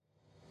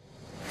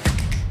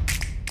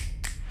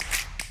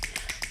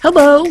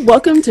Hello,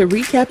 welcome to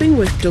Recapping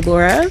with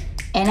Delora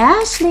and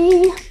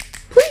Ashley.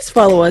 Please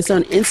follow us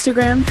on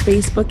Instagram,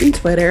 Facebook, and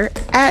Twitter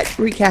at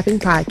Recapping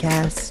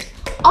Podcast.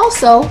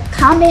 Also,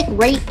 comment,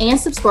 rate, and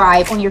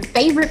subscribe on your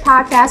favorite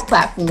podcast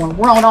platform.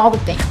 We're on all the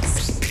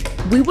things.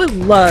 We would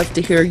love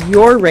to hear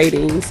your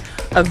ratings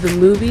of the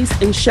movies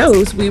and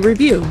shows we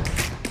review.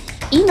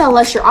 Email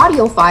us your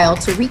audio file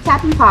to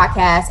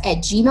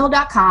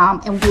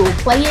recappingpodcast@gmail.com and we will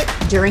play it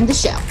during the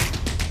show.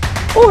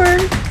 Or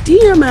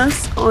DM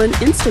us on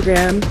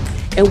Instagram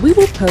and we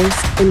will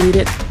post and read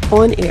it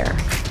on air.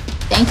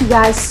 Thank you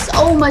guys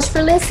so much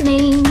for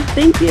listening.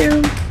 Thank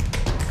you.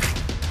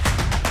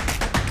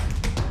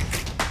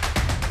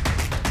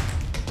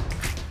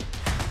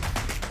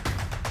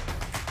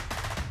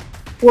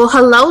 Well,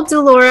 hello,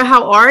 Delora.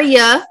 How are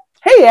you?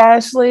 Hey,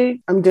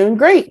 Ashley. I'm doing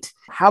great.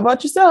 How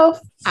about yourself?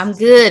 I'm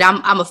good.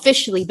 I'm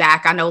officially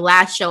back. I know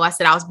last show I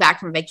said I was back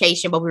from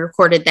vacation, but we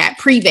recorded that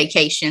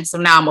pre-vacation. So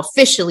now I'm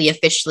officially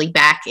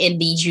back in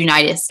the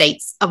United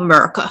States of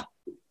America.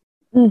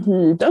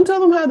 Mm-hmm. Don't tell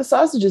them how the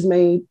sausage is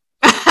made.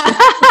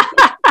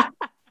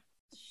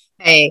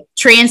 Hey,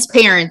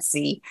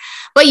 transparency.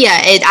 But yeah,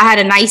 I had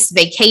a nice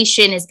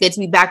vacation. It's good to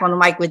be back on the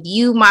mic with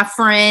you, my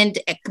friend,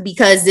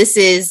 because this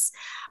is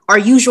our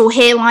usual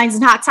headlines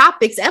and hot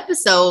topics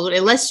episode.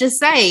 And let's just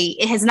say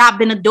it has not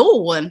been a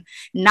dull one.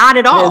 Not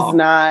at all. It's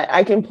not.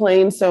 I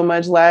complained so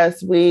much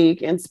last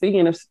week. And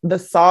speaking of the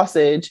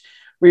sausage,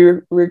 we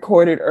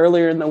recorded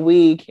earlier in the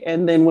week.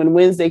 And then when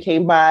Wednesday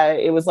came by,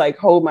 it was like,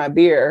 hold my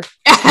beer.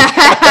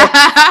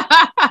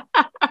 I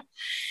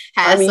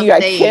mean, you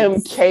got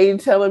Kim K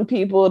telling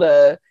people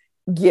to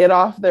get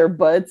off their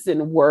butts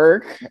and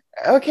work.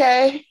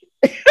 Okay.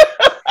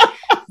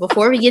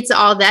 Before we get to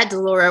all that,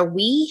 Delora,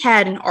 we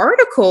had an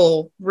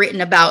article written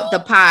about the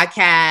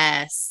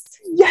podcast.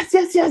 Yes.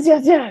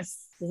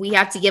 We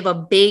have to give a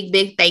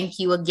big thank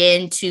you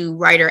again to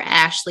writer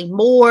Ashley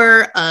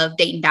Moore of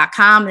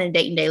Dayton.com and the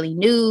Dayton Daily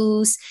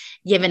News,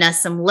 giving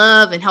us some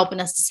love and helping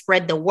us to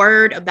spread the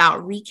word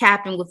about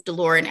Recapping with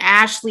Delora and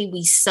Ashley.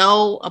 We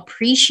so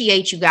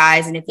appreciate you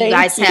guys. And if you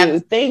guys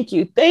have thank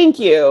you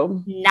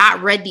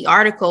not read the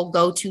article,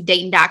 go to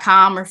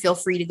Dayton.com or feel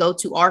free to go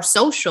to our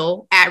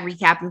social at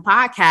Recapping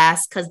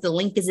Podcast because the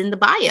link is in the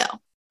bio.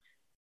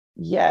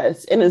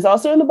 Yes. And it's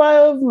also in the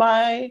bio of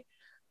my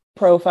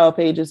profile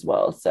page as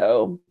well.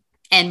 So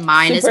and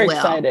mine as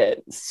well.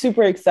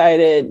 Super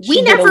excited.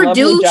 We never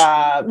do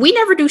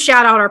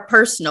shout out our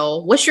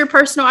personal. What's your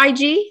personal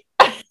IG?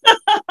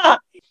 I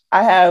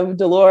have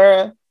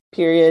Delora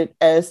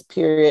S.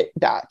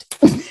 Dot.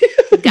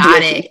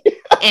 Got it.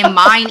 And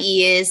mine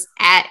is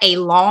at a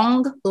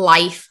long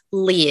life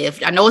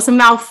lived. I know it's a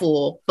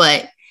mouthful,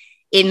 but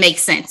it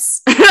makes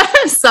sense.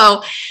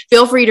 So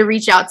feel free to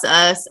reach out to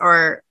us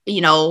or,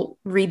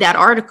 read that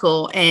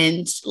article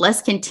and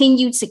let's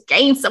continue to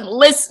gain some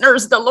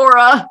listeners,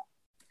 Delora.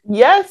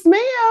 Yes,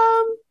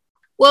 ma'am.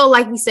 Well,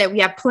 like we said,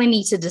 we have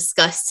plenty to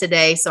discuss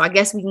today. So I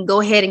guess we can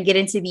go ahead and get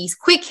into these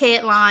quick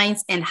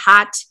headlines and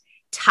hot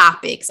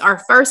topics. Our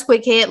first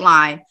quick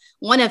headline,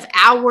 one of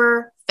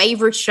our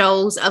favorite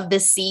shows of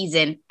the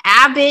season,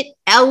 Abbott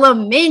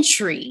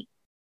Elementary,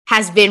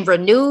 has been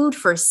renewed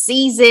for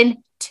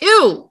season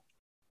 2.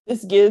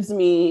 This gives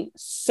me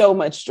so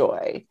much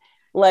joy.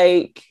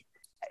 Like,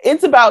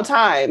 it's about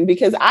time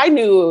because I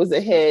knew it was a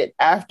hit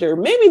after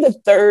maybe the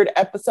 3rd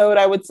episode,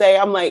 I would say.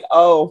 I'm like,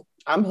 oh,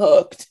 I'm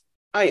hooked.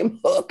 I am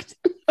hooked.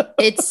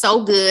 It's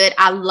so good.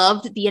 I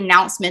loved the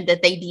announcement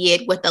that they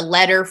did with the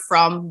letter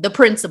from the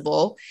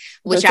principal,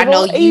 which I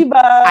know you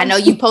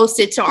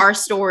posted to our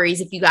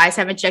stories. If you guys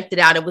haven't checked it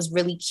out, it was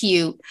really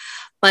cute.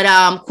 But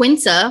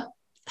Quinta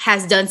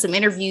has done some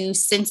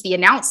interviews since the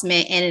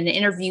announcement, and an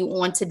interview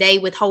on Today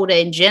with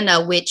Hoda and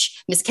Jenna,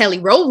 which Miss Kelly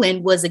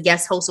Rowland was a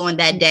guest host on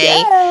that day.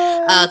 Yes.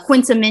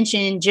 Quinta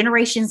mentioned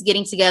generations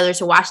getting together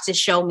to watch this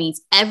show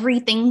means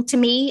everything to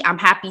me. I'm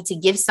happy to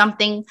give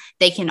something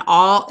they can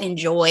all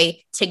enjoy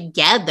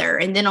together.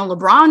 And then on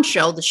LeBron's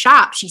show, The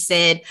Shop, she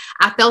said,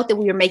 I felt that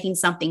we were making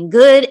something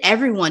good.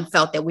 Everyone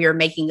felt that we were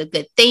making a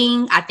good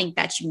thing. I think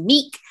that's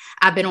unique.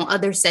 I've been on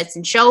other sets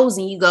and shows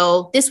and you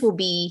go, this will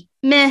be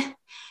meh.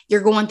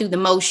 You're going through the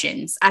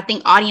motions. I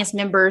think audience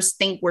members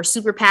think we're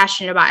super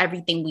passionate about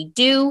everything we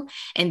do,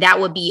 and that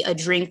would be a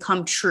dream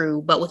come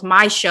true. But with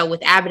my show,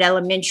 with Abbott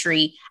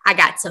Elementary, I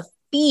got to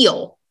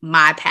feel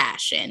my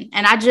passion.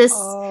 And I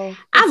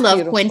love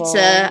beautiful.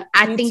 Quinta.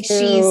 I think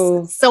she's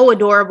so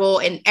adorable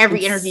in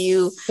every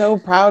interview. So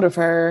proud of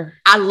her.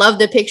 I love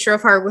the picture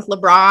of her with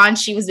LeBron.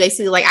 She was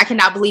basically like, I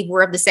cannot believe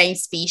we're of the same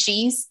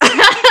species.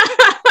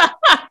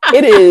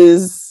 It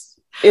is.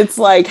 It's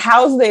like,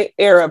 how's the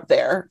air up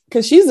there?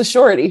 Because she's a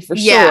shorty for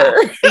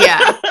sure.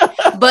 Yeah.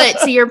 But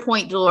to your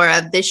point,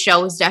 Delora, this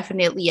show is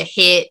definitely a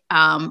hit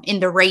in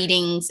the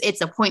ratings. It's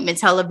appointment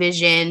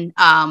television,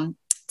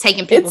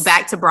 taking people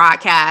back to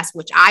broadcast,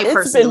 which I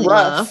personally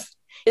love.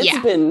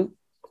 It's been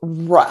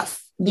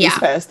rough these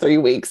past 3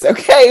 weeks.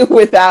 Okay.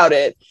 Without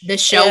it. The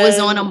show is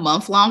on a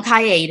month-long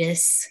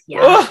hiatus.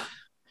 Yeah.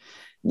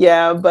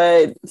 Yeah.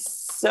 But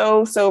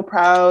so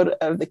proud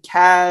of the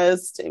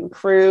cast and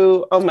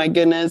crew. Oh my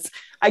goodness.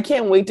 I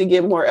can't wait to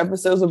get more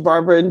episodes of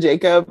Barbara and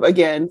Jacob.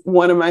 Again,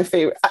 one of my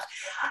favorite.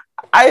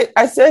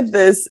 I said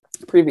this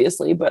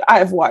previously, but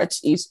I've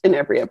watched each and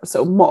every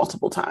episode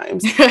multiple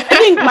times. I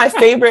think my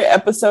favorite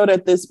episode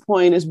at this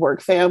point is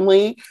Work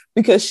Family,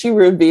 because she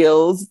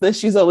reveals that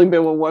she's only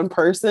been with one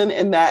person,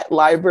 and that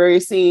library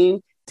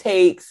scene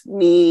takes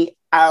me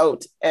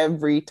out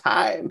every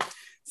time.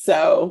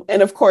 So,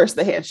 and of course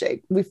the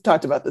handshake. We've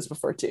talked about this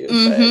before too.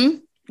 Mm-hmm.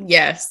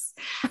 Yes.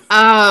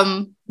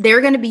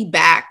 They're going to be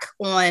back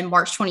on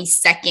March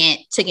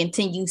 22nd to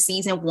continue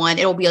season 1.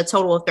 It'll be a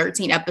total of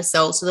 13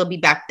 episodes. So they'll be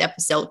back to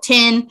episode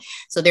 10.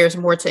 So there's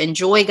more to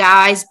enjoy,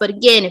 guys. But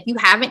again, if you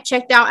haven't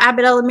checked out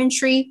Abbott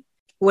Elementary,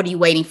 what are you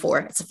waiting for?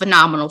 It's a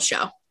phenomenal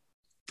show.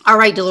 All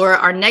right, Delora,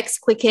 our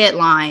next quick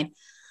headline.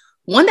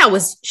 One that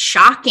was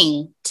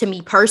shocking to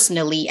me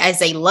personally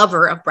as a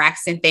lover of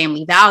Braxton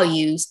family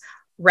values.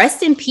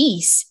 Rest in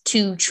peace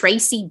to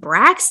Traci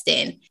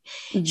Braxton.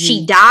 Mm-hmm.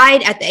 She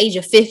died at the age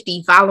of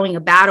 50 following a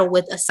battle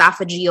with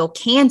esophageal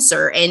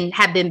cancer and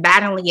had been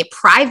battling it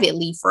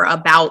privately for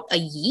about a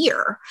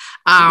year,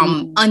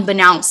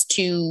 unbeknownst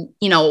to,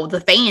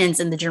 the fans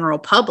and the general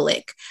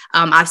public.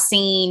 I've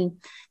seen,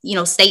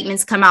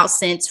 statements come out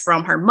since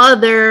from her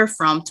mother,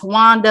 from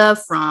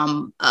Tawanda,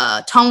 from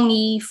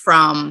Tony,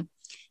 from,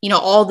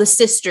 all the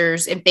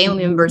sisters and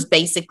family members,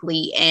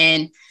 basically.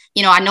 And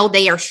I know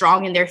they are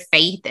strong in their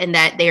faith and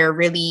that they're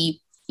really,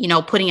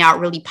 putting out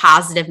really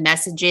positive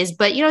messages,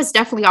 but, it's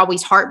definitely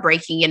always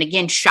heartbreaking and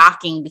again,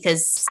 shocking,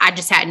 because I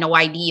just had no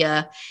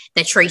idea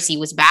that Traci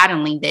was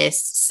battling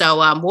this. So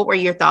what were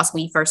your thoughts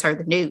when you first heard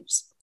the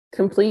news?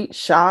 Complete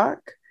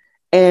shock.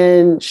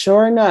 And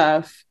sure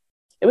enough,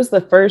 it was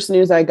the first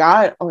news I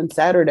got on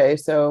Saturday.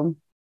 So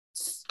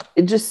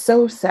it just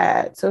so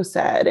sad.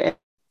 And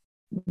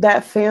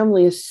that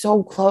family is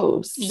so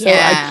close. So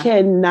I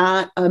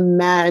cannot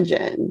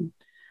imagine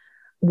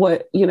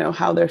what,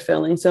 how they're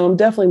feeling. So I'm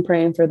definitely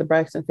praying for the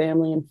Braxton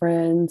family and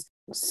friends.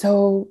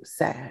 So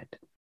sad.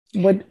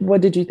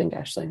 What did you think,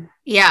 Ashley?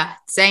 Yeah,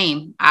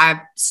 same.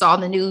 I saw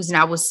the news and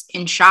I was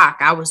in shock.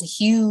 I was a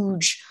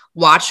huge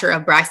watcher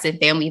of Braxton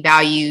family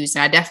values,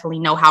 and I definitely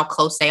know how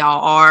close they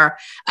all are.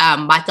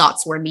 My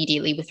thoughts were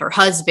immediately with her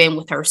husband,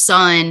 with her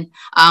son,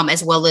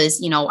 as well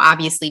as,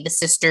 obviously the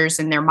sisters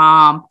and their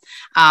mom.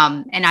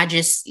 And I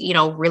just,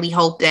 really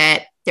hope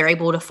that they're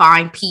able to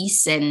find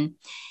peace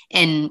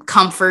and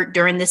comfort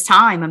during this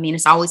time. I mean,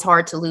 it's always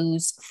hard to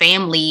lose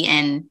family,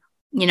 and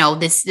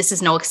this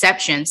is no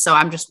exception. So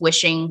I'm just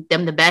wishing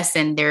them the best,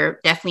 and they're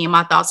definitely in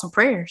my thoughts and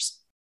prayers.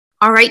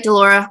 All right,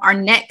 Delora, our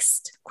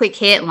next quick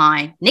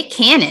headline. Nick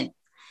Cannon,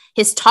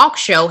 his talk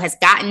show has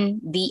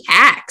gotten the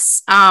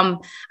axe. I'm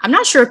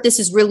not sure if this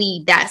is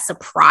really that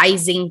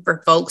surprising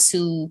for folks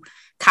who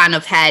kind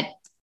of had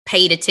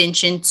paid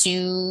attention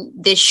to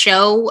this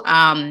show.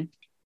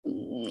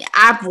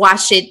 I've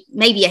watched it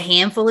maybe a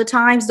handful of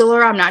times,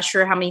 Delora. I'm not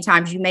sure how many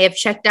times you may have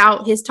checked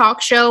out his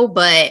talk show,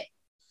 but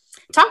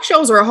talk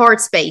shows are a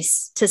hard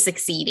space to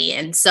succeed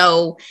in.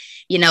 So,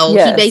 he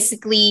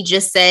basically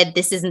just said,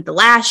 this isn't the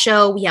last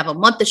show. We have a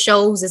month of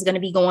shows that's going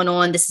to be going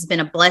on. This has been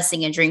a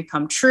blessing and dream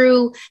come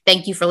true.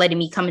 Thank you for letting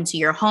me come into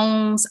your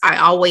homes. I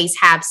always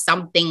have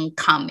something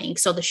coming.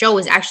 So the show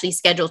is actually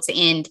scheduled to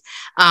end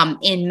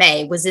in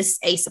May. Was this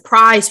a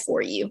surprise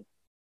for you?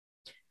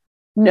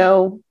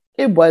 No,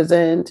 it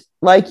wasn't.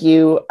 Like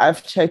you,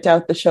 I've checked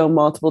out the show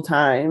multiple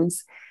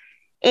times,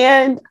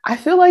 and I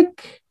feel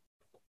like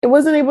it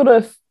wasn't able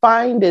to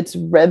find its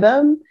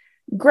rhythm.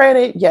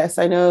 Granted, yes,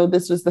 I know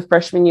this was the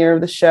freshman year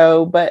of the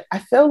show, but I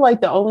feel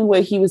like the only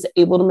way he was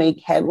able to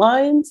make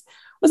headlines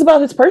was about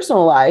his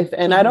personal life.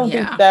 And I don't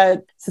think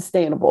that's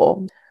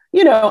sustainable.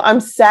 I'm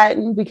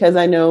saddened because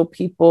I know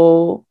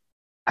people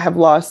have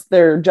lost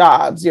their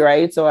jobs,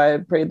 right? So I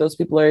pray those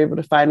people are able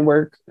to find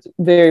work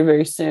very,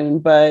 very soon.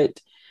 But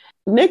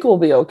Nick will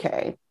be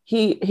okay.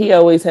 He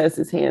always has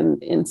his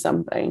hand in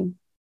something.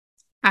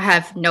 I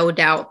have no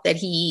doubt that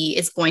he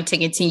is going to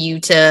continue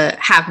to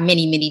have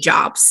many, many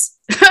jobs.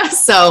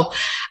 So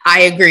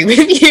I agree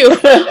with you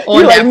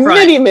on that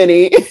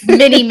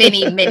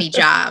front. Many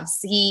jobs.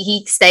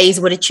 He stays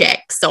with a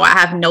check. So I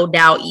have no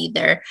doubt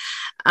either.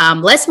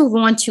 Let's move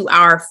on to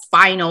our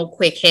final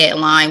quick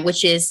headline,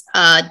 which is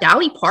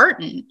Dolly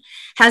Parton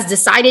has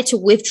decided to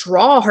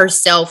withdraw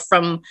herself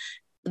from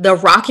the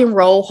Rock and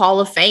Roll Hall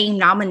of Fame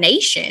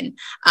nomination.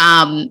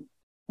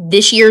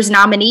 This year's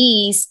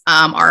nominees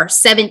are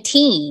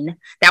 17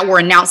 that were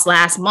announced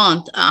last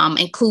month,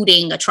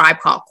 including A Tribe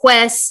Called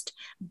Quest,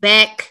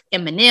 Beck,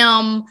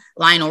 Eminem,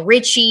 Lionel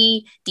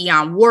Richie,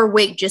 Dionne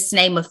Warwick, just to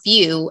name a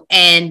few.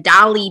 And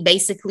Dolly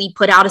basically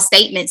put out a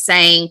statement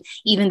saying,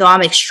 even though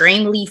I'm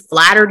extremely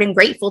flattered and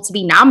grateful to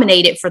be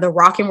nominated for the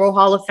Rock and Roll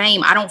Hall of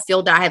Fame, I don't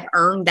feel that I have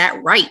earned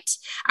that right.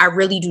 I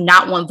really do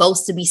not want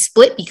votes to be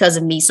split because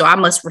of me, so I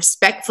must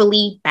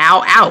respectfully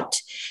bow out.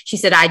 She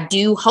said, I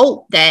do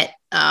hope that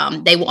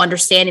They will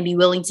understand and be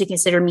willing to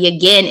consider me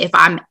again if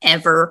I'm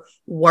ever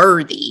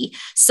worthy.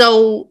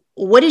 So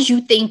what did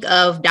you think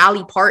of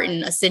Dolly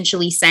Parton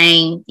essentially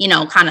saying,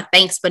 kind of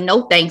thanks, but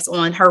no thanks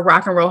on her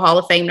Rock and Roll Hall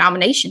of Fame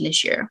nomination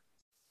this year?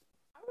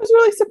 I was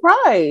really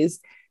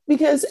surprised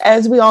because,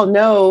 as we all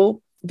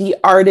know, the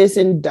artists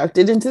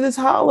inducted into this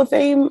Hall of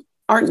Fame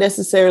aren't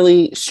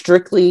necessarily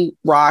strictly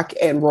rock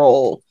and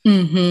roll.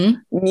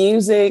 Mm-hmm.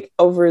 Music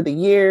over the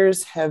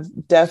years have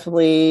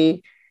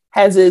definitely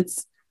has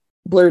its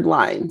blurred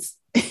lines.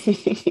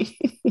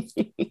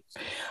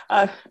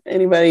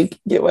 Anybody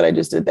get what I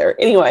just did there?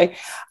 Anyway,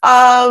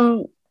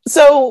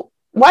 so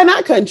why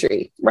not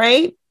country,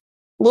 right?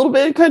 A little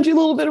bit of country, a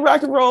little bit of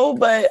rock and roll,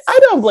 but I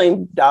don't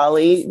blame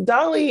Dolly.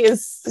 Dolly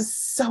is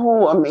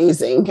so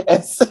amazing,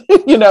 as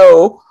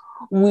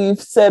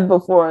we've said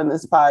before on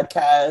this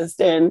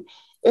podcast. And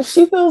if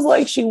she feels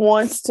like she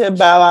wants to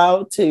bow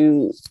out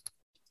to,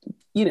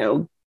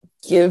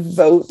 give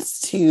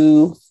votes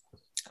to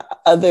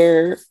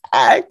other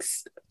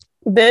acts,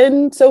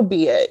 then so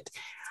be it.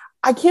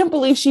 I can't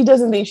believe she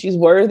doesn't think she's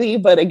worthy,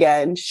 but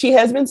again, she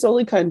has been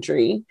solely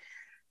country.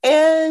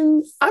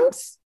 And I'm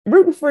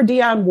rooting for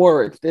Dionne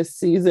Warwick this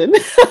season.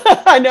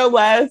 I know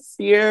last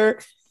year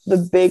the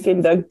big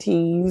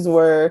inductees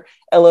were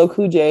LL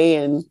Cool J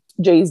and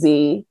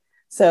Jay-Z.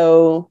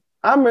 So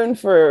I'm rooting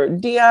for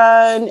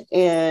Dionne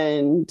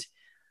and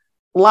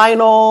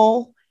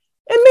Lionel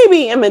and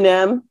maybe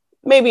Eminem.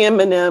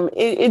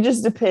 It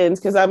just depends,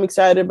 because I'm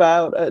excited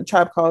about a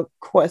Tribe Called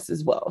Quest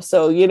as well.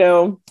 So,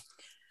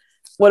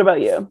 what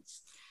about you?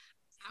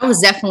 I was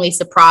definitely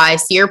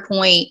surprised. To your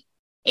point,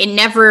 it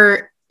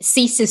never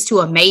ceases to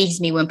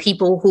amaze me when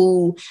people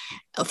who,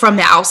 from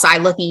the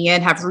outside looking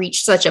in, have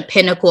reached such a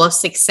pinnacle of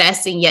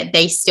success, and yet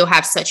they still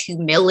have such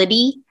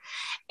humility,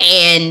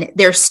 and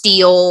they're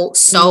still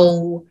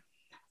so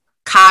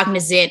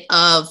cognizant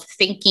of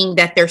thinking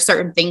that there's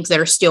certain things that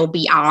are still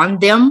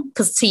beyond them.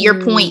 Because to your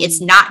point,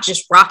 it's not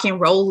just rock and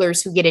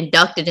rollers who get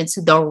inducted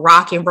into the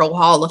Rock and Roll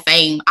Hall of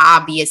Fame,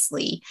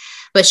 obviously.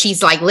 But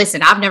she's like,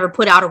 listen, I've never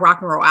put out a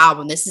rock and roll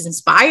album. This has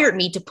inspired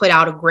me to put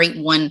out a great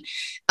one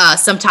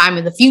sometime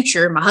in the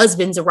future. My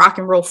husband's a rock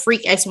and roll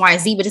freak, X, Y,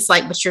 and Z. But it's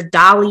like, but you're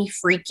Dolly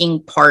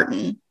freaking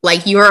Parton.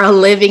 Like, you're a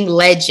living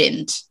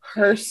legend.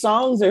 Her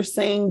songs are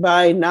sang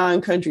by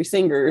non-country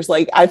singers.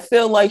 Like, I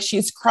feel like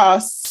she's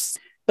crossed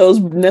those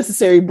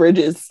necessary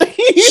bridges.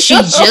 She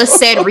just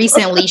said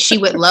recently she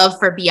would love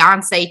for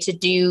Beyonce to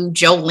do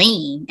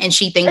Jolene, and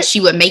she thinks she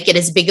would make it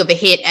as big of a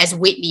hit as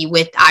Whitney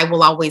with I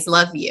Will Always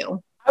Love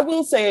You. I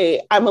will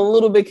say I'm a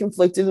little bit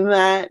conflicted in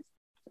that.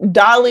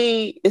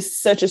 Dolly is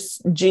such a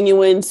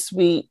genuine,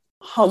 sweet,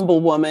 humble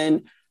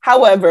woman.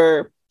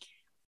 However,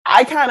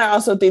 I kind of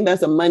also think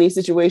that's a money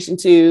situation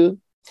too.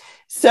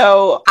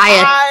 So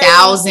I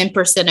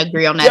 1,000%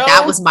 agree on that.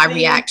 That was my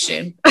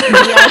reaction.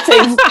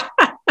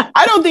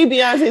 I don't think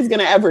Beyonce is going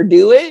to ever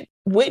do it.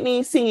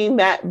 Whitney singing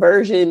that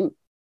version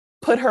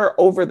put her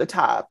over the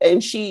top,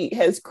 and she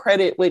has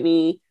credit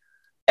Whitney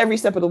every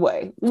step of the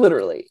way,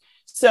 literally.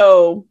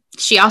 So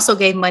she also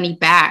gave money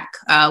back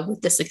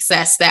with the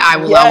success that I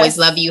Will Always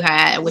Love You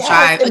had, which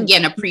I,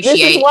 again, appreciate.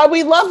 This is why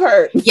we love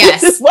her.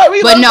 Yes. This is why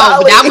we love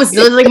Dolly. That was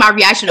literally my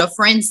reaction. A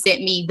friend sent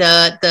me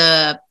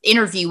the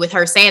interview with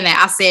her saying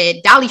that. I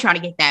said, Dolly trying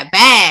to get that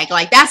bag.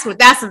 Like, that's what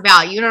that's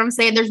about. You know what I'm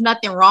saying? There's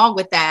nothing wrong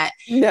with that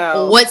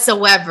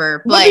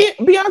whatsoever. But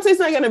Beyonce's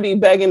not going to be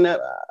begging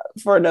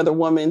for another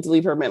woman to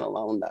leave her man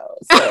alone, though.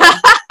 So.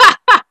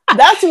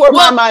 That's where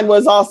my mind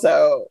was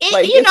also.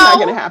 It's not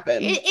going to happen.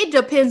 It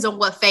depends on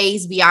what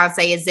phase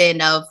Beyonce is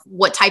in, of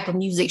what type of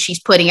music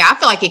she's putting out. I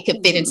feel like it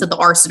could fit into the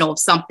arsenal of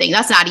something.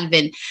 That's not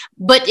even,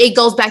 but it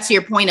goes back to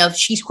your point of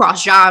she's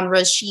cross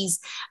genres. She's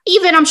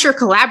even, I'm sure,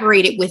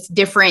 collaborated with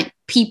different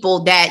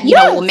people that,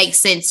 will make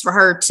sense for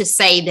her to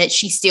say that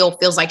she still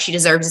feels like she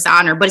deserves this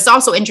honor. But it's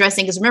also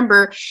interesting because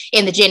remember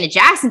in the Janet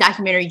Jackson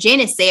documentary,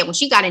 Janet said when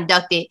she got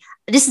inducted,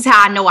 this is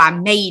how I know I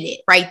made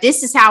it, right?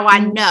 This is how I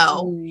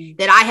know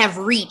that I have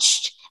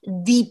reached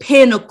the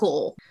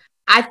pinnacle.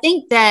 I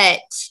think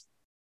that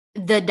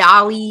the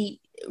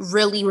Dolly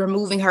really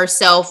removing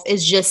herself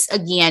is just,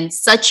 again,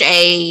 such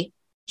a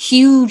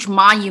huge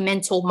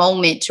monumental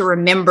moment to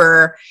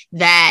remember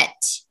that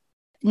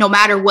no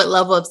matter what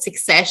level of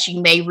success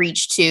you may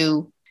reach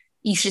to,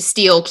 you should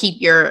still keep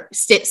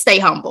stay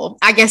humble,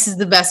 I guess is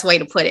the best way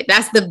to put it.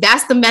 That's the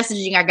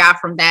messaging I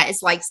got from that.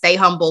 It's like, stay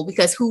humble,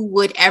 because who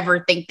would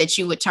ever think that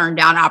you would turn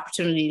down an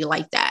opportunity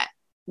like that?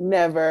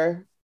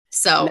 Never.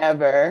 So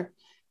never.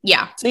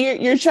 Yeah. So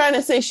you're trying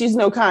to say she's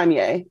no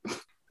Kanye?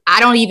 I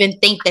don't even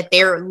think that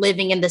they're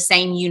living in the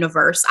same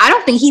universe. I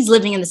don't think he's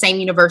living in the same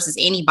universe as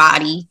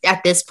anybody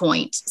at this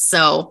point.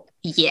 So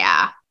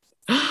yeah.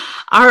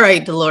 All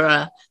right,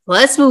 Delora,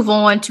 let's move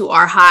on to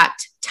our hot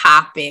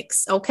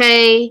topics.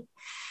 Okay.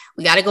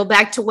 We got to go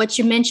back to what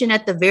you mentioned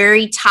at the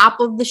very top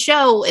of the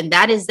show, and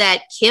that is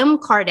that Kim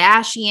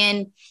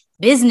Kardashian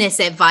business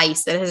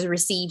advice that has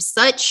received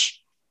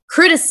such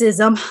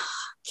criticism.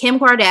 Kim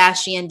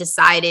Kardashian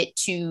decided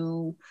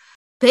to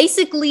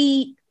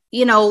basically,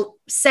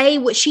 say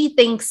what she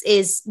thinks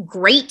is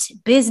great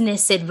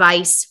business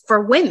advice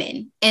for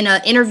women in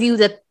an interview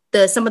that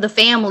some of the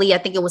family, I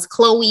think it was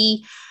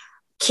Chloe,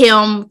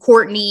 Kim,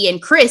 Courtney,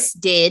 and Chris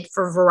did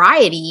for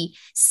Variety,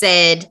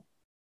 said,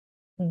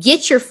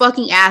 get your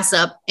fucking ass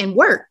up and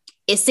work.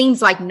 It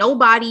seems like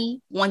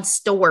nobody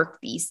wants to work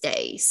these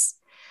days.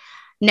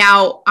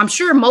 Now, I'm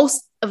sure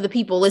most of the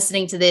people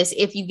listening to this,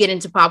 if you get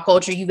into pop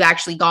culture, you've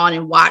actually gone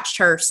and watched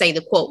her say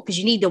the quote, because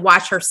you need to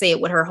watch her say it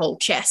with her whole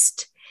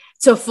chest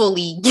to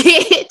fully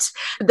get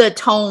the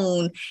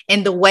tone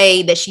and the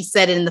way that she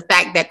said it, and the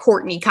fact that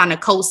Courtney kind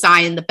of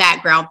co-signed in the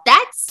background.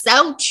 That's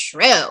so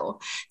true.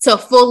 To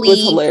fully,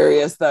 it's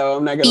hilarious though.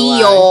 I'm not gonna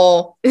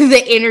feel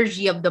the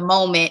energy of the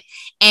moment.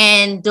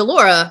 And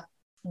Delora,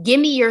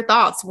 give me your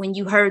thoughts when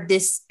you heard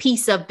this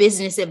piece of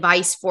business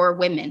advice for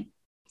women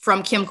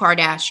from Kim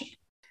Kardashian.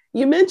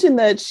 You mentioned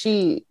that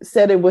she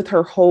said it with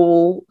her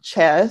whole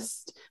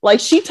chest. Like,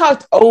 she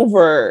talked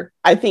over,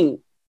 I think,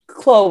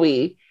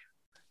 Chloe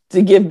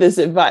to give this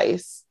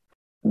advice.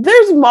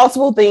 There's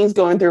multiple things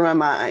going through my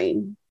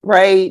mind,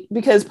 right?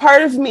 Because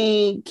part of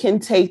me can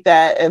take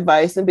that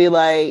advice and be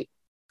like,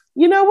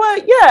 you know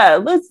what? Yeah,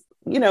 let's,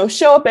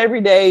 show up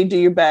every day, do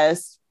your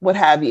best, what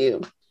have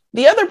you.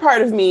 The other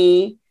part of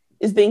me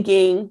is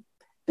thinking,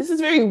 this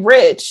is very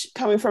rich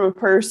coming from a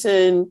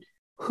person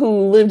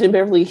who lived in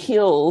Beverly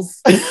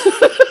Hills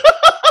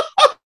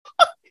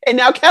and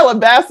now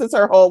Calabasas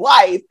her whole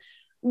life.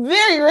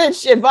 Very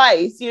rich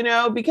advice,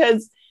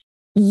 because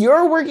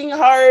you're working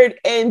hard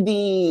and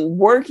the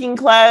working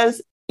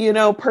class,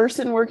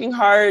 person working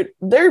hard,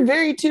 they're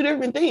very two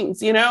different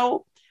things,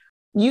 You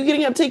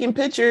getting up, taking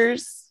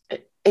pictures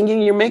and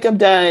getting your makeup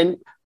done,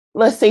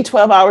 let's say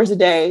 12 hours a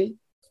day,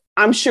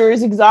 I'm sure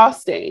is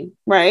exhausting,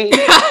 right?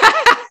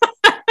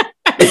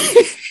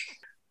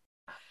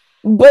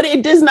 But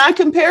it does not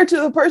compare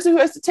to the person who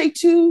has to take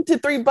 2 to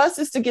 3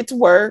 buses to get to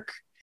work,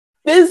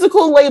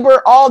 physical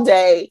labor all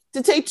day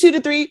to take 2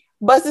 to 3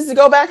 buses to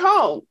go back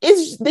home.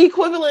 It's the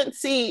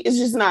equivalency is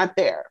just not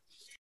there.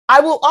 I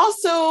will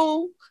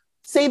also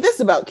say this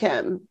about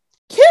Kim.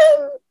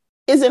 Kim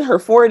is in her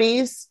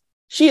 40s.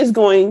 She is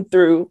going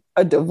through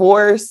a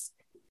divorce.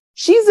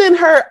 She's in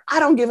her I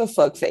don't give a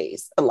fuck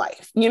phase of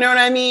life. You know what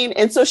I mean?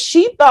 And so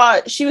she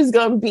thought she was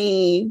going to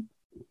be,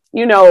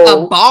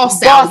 a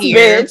boss out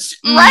here. Bitch,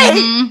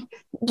 right?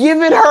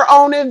 Giving her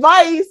own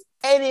advice.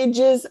 And it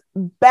just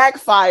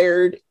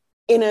backfired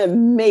in a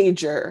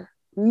major,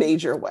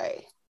 major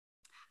way.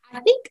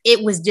 I think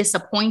it was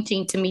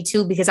disappointing to me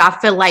too, because I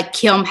feel like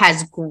Kim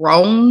has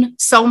grown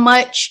so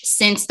much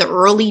since the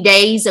early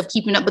days of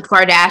Keeping Up with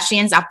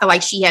Kardashians. I feel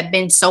like she had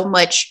been so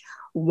much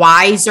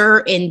wiser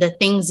in the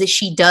things that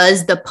she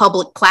does, the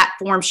public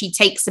platform she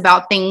takes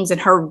about things and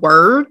her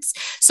words.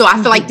 So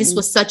I feel like this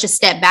was such a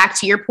step back.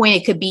 To your point,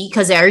 it could be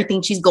because of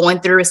everything she's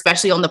going through,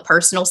 especially on the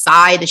personal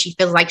side, that she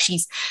feels like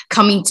she's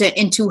coming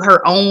into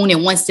her own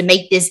and wants to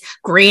make this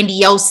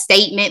grandiose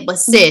statement. But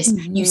sis,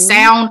 you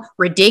sound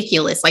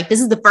ridiculous. Like, this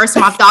is the first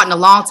time I've thought in a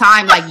long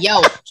time, like,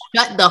 yo,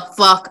 shut the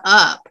fuck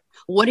up.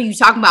 What are you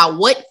talking about?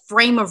 What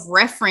frame of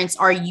reference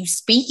are you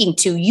speaking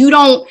to? You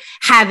don't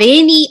have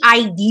any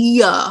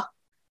idea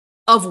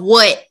of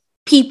what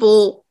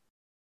people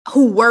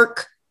who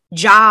work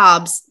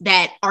jobs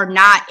that are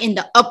not in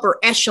the upper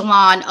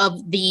echelon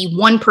of the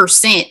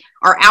 1%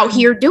 are out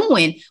here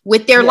doing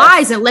with their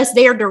lives, unless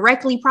they are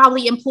directly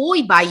probably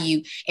employed by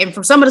you. And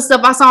from some of the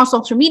stuff I saw on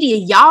social media,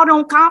 y'all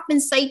don't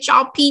compensate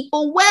y'all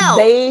people well.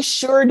 They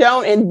sure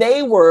don't. And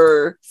they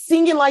were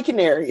singing like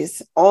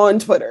canaries on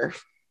Twitter.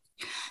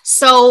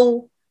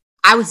 So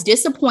I was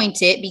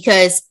disappointed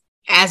because,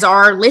 as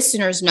our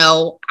listeners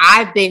know,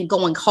 I've been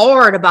going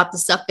hard about the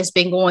stuff that's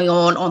been going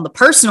on the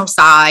personal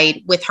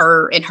side with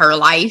her in her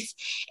life.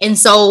 And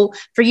so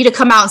for you to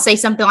come out and say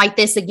something like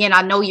this, again,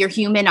 I know you're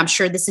human. I'm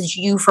sure this is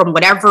you from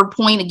whatever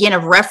point, again,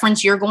 of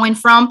reference you're going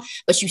from,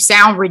 but you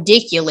sound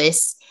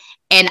ridiculous.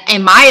 And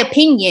in my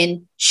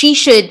opinion, she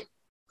should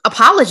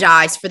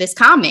apologize for this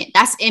comment.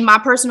 That's in my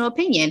personal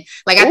opinion.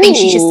 Like, I think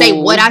she should say,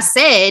 what I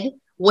said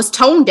was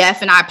tone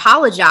deaf and I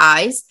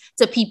apologize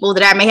to people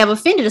that I may have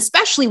offended,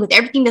 especially with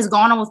everything that's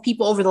gone on with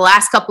people over the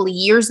last couple of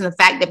years, and the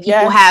fact that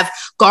people have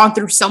gone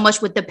through so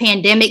much with the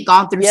pandemic,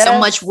 gone through so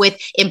much with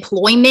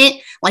employment.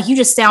 Like, you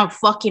just sound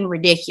fucking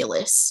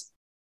ridiculous.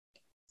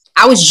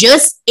 I was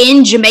just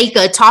in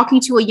Jamaica talking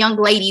to a young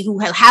lady who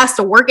has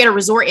to work at a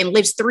resort and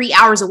lives 3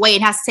 hours away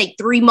and has to take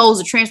 3 modes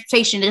of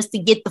transportation just to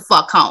get the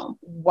fuck home.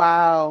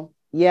 Wow.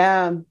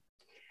 Yeah.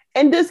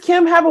 And does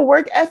Kim have a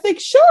work ethic?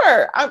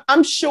 Sure.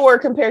 I'm sure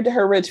compared to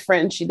her rich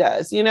friend, she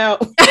does, Well,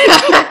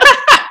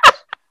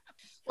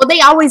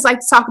 they always like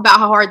to talk about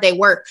how hard they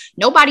work.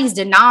 Nobody's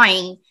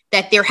denying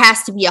that there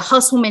has to be a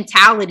hustle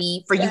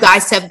mentality for you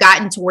guys to have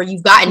gotten to where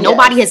you've gotten.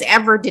 Nobody has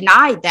ever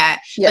denied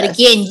that. But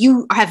again,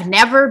 you have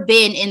never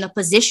been in the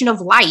position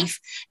of life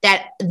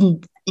that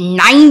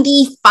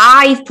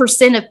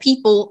 95% of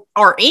people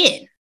are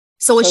in.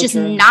 So it's just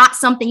not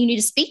something you need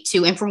to speak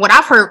to. And from what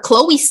I've heard,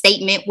 Chloe's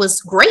statement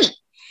was great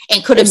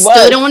and could have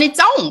stood on its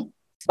own.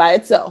 By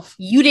itself.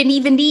 You didn't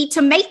even need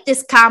to make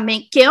this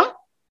comment, Kim.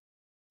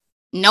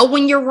 Know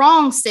when you're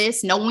wrong,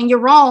 sis. Know when you're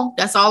wrong.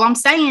 That's all I'm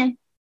saying.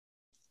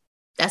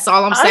 That's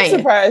all I'm saying. I'm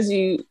surprised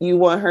you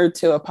want her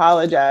to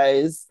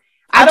apologize.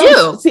 I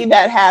don't see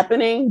that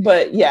happening,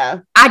 but yeah.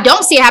 I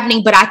don't see it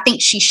happening, but I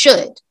think she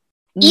should.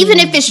 Even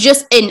if it's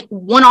just a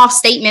one-off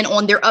statement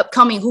on their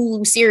upcoming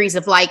Hulu series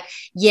of like,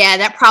 yeah,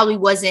 that probably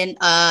wasn't,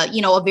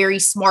 a very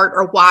smart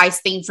or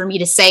wise thing for me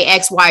to say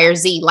X, Y, or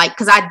Z. Like,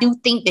 because I do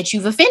think that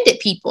you've offended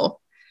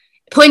people.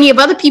 Plenty of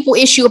other people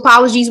issue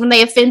apologies when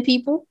they offend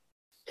people.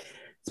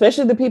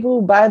 Especially the people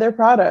who buy their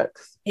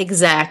products.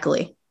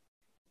 Exactly.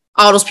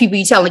 All those people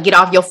you telling to get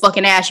off your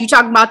fucking ass. You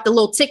talking about the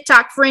little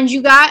TikTok friends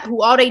you got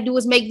who all they do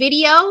is make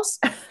videos?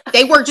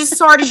 They work just as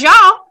hard as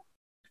y'all.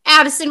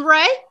 Addison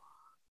Rae.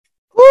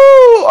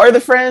 Woo! Or the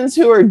friends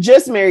who are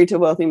just married to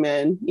wealthy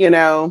men,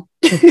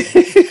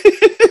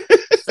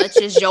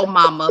 Such as your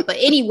mama. But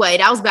anyway,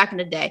 that was back in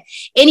the day.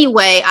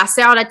 Anyway, I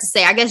say all that to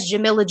say, I guess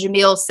Jamila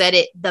Jamil said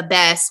it the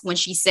best when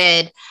she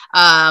said,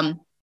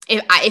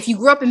 if you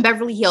grew up in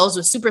Beverly Hills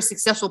with super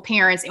successful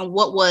parents in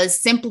what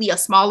was simply a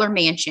smaller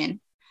mansion,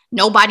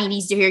 nobody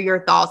needs to hear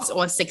your thoughts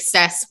on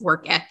success,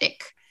 work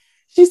ethic.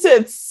 She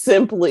said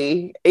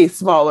simply a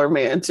smaller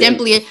mansion.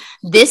 Simply,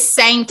 this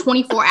same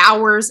 24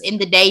 hours in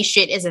the day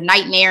shit is a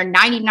nightmare.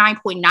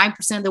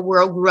 99.9% of the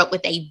world grew up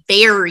with a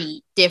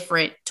very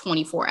different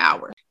 24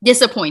 hours.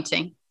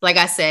 Disappointing. Like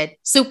I said,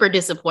 super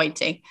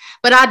disappointing.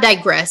 But I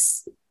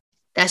digress.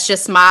 That's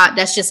just my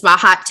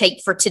hot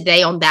take for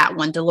today on that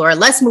one, Delora.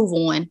 Let's move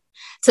on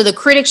to the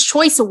Critics'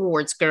 Choice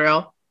Awards,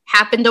 girl.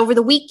 Happened over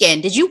the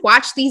weekend. Did you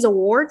watch these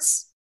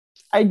awards?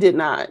 I did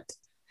not.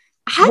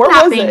 Where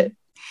was it?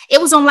 It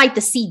was on like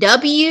the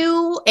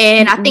CW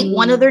and I think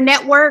one other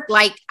network.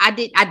 Like I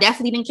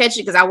definitely didn't catch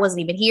it because I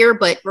wasn't even here.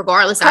 But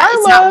regardless,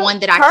 it's not one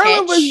that I catch.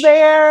 Carla was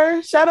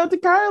there. Shout out to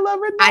Carla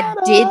Renata.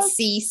 I did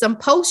see some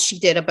posts she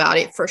did about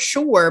it for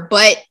sure.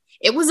 But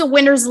it was a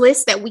winners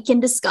list that we can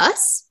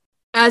discuss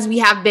as we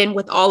have been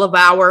with all of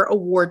our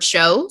award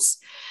shows.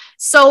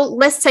 So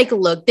let's take a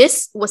look.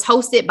 This was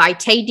hosted by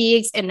Taye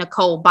Diggs and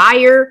Nicole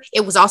Byer.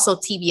 It was also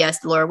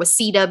TBS, Laura, with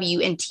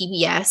CW and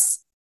TBS.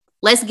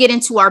 Let's get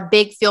into our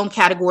big film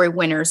category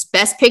winners.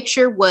 Best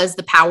Picture was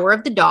The Power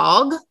of the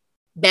Dog.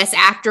 Best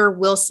Actor,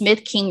 Will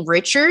Smith, King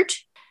Richard.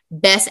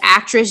 Best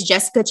Actress,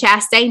 Jessica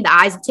Chastain, The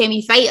Eyes of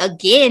Tammy Faye.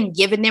 Again,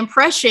 giving the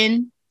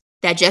impression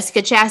that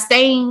Jessica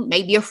Chastain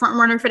may be a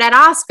frontrunner for that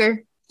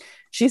Oscar.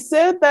 She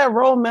said that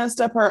role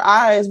messed up her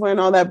eyes wearing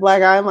all that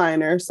black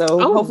eyeliner. So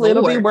hopefully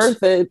it'll be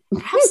worth it.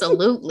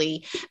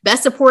 Absolutely.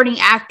 Best Supporting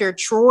Actor,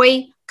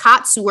 Troy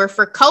Kotsur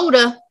for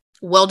Coda.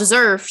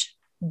 Well-deserved.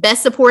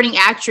 Best Supporting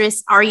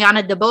Actress,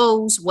 Ariana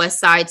DeBose, West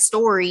Side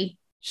Story.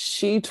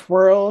 She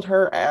twirled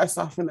her ass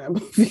off in that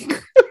movie.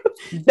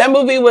 That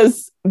movie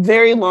was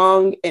very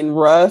long and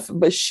rough,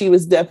 but she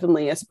was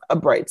definitely a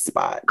bright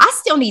spot. I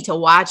still need to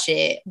watch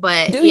it,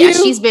 but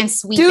she's been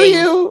sweeping. Do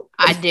you?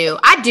 I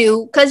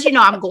do, because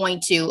I'm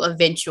going to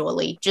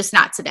eventually, just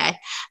not today.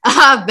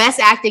 Best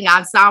Acting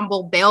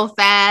Ensemble,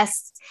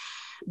 Belfast.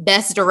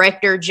 Best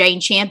Director, Jane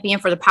Champion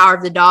for The Power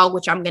of the Dog,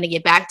 which I'm going to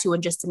get back to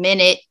in just a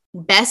minute.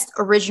 Best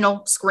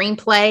Original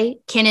Screenplay,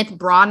 Kenneth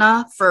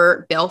Branagh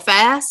for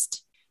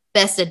Belfast.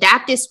 Best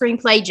Adapted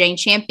Screenplay, Jane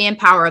Champion,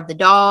 Power of the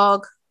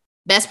Dog.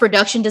 Best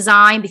Production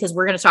Design, because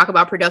we're going to talk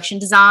about production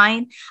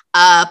design,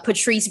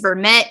 Patrice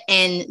Vermette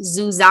and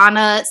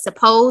Zuzana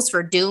Suppose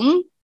for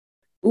Dune.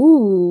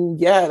 Ooh,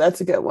 yeah,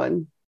 that's a good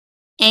one.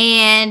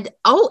 And,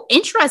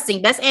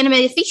 interesting. Best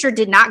Animated Feature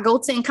did not go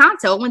to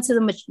Encanto. It went to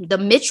the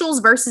Mitchells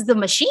versus the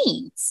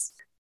Machines.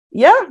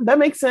 Yeah, that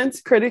makes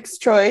sense. Critics'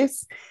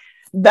 Choice.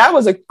 That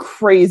was a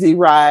crazy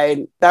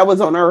ride. That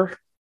was on our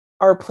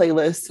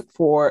playlist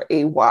for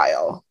a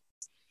while.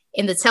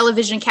 In the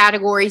television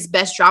categories,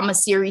 Best Drama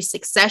Series,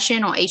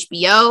 Succession on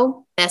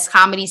HBO. Best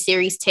Comedy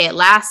Series, Ted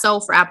Lasso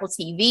for Apple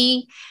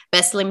TV.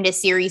 Best Limited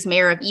Series,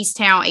 Mayor of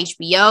Easttown,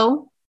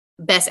 HBO.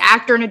 Best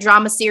Actor in a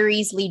Drama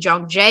Series, Lee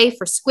Jong-jae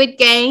for Squid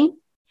Game.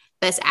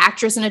 Best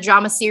Actress in a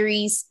Drama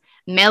Series,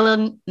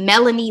 Melanie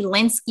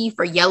Linsky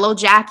for Yellow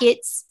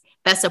Jackets.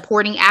 Best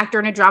Supporting Actor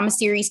in a Drama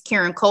Series,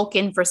 Kieran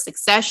Culkin for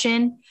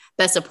Succession.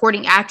 Best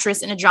Supporting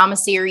Actress in a Drama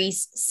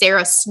Series,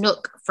 Sarah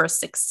Snook for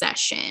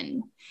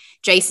Succession.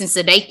 Jason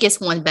Sudeikis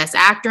won Best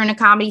Actor in a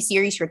Comedy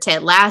Series for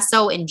Ted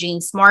Lasso, and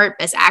Jean Smart,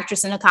 Best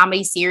Actress in a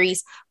Comedy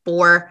Series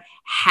for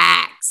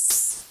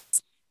Hacks.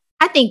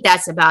 I think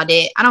that's about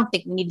it. I don't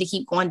think we need to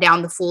keep going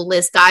down the full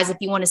list. Guys, if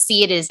you want to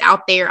see it, it is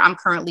out there. I'm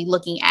currently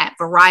looking at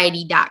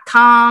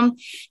variety.com.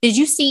 Did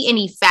you see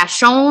any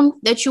fashion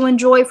that you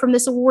enjoyed from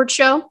this award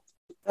show?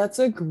 That's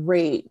a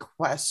great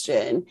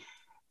question.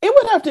 It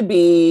would have to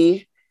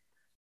be,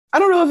 I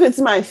don't know if it's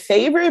my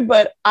favorite,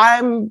 but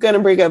I'm going to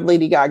bring up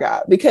Lady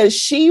Gaga because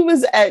she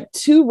was at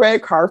 2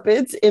 red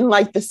carpets in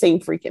like the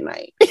same freaking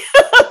night.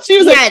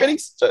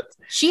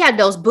 She had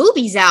those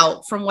boobies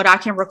out from what I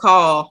can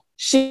recall.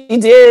 She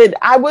did.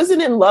 I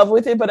wasn't in love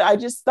with it, but I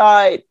just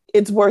thought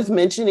it's worth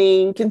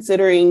mentioning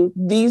considering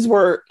these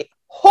were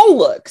whole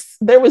looks.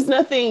 There was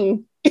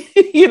nothing,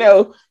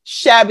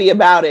 shabby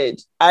about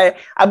it. I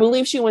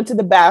believe she went to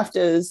the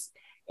BAFTAs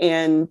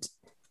and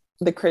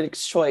the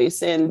Critics'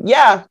 Choice. And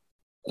yeah,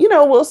 you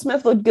know, Will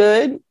Smith looked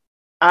good.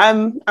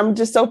 I'm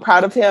just so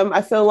proud of him.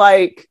 I feel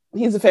like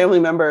he's a family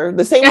member.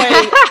 The same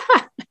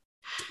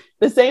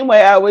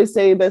way I always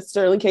say that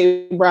Sterling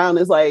K. Brown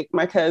is like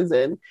my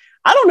cousin.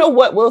 I don't know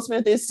what Will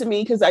Smith is to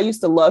me because I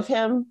used to love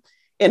him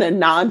in a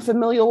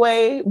non-familial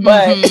way,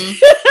 but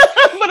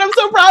but I'm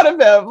so proud of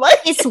him. Like,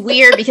 it's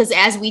weird because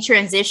as we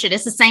transition,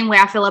 it's the same way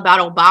I feel about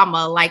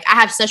Obama. Like, I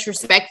have such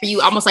respect for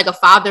you, almost like a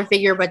father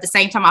figure, but at the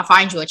same time I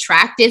find you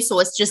attractive. So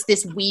it's just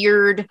this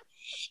weird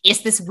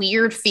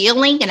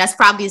feeling. And that's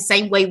probably the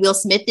same way Will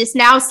Smith is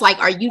now. It's like,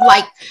 are you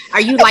like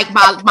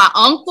my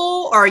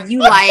uncle, or are you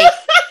like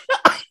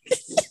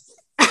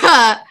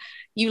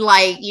you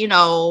like, you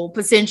know,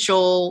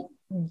 potential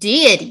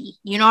deity?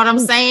 You know what I'm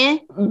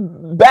saying?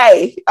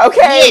 Bae.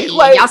 Okay.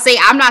 Like, y'all say,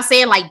 I'm not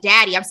saying like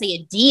daddy, I'm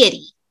saying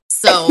deity.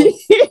 So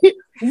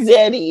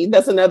Zaddy,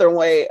 that's another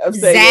way of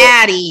saying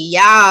Zaddy,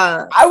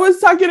 yeah. I was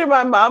talking to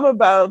my mom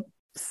about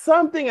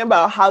something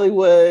about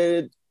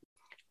Hollywood,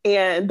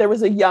 and there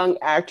was a young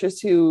actress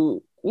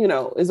who, you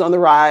know, is on the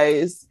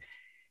rise.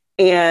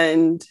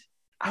 And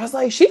I was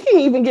like, she can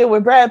even get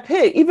with Brad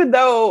Pitt, even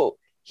though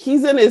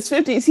he's in his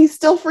 50s, he's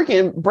still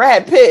freaking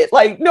Brad Pitt.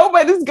 Like,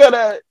 nobody's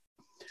gonna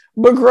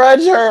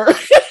begrudge her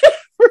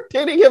for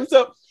dating him.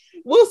 So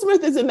Will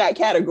Smith is in that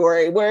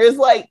category where it's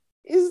like,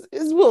 is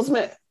Will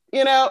Smith,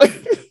 you know?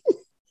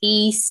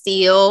 He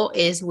still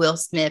is Will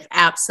Smith.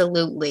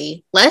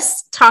 Absolutely.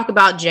 Let's talk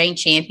about Jane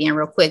Champion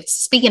real quick.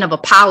 Speaking of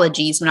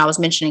apologies, when I was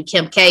mentioning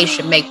Kim K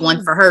should make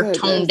one for her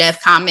tone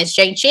deaf comments,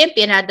 Jane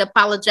Champion had to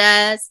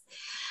apologize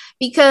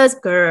because,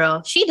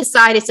 girl, she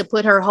decided to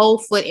put her whole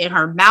foot in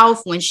her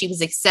mouth when she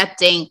was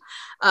accepting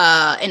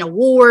an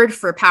award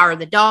for Power of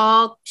the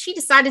Dog. She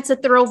decided to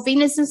throw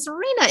Venus and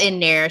Serena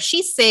in there.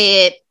 She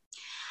said,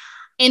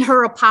 in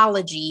her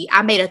apology,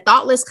 I made a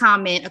thoughtless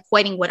comment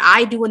equating what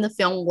I do in the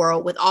film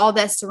world with all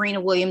that Serena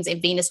Williams and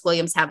Venus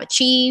Williams have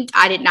achieved.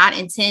 I did not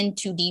intend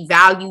to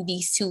devalue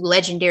these two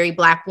legendary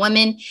Black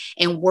women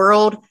and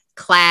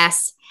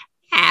world-class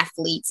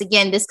athletes.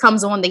 Again, this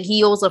comes on the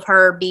heels of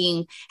her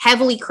being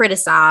heavily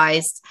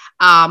criticized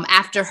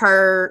after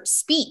her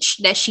speech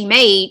that she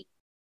made,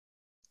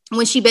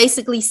 when she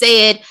basically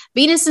said,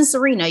 Venus and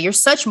Serena, you're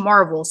such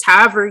marvels.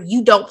 However,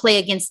 you don't play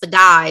against the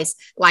guys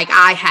like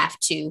I have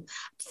to.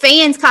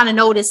 Fans kind of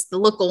noticed the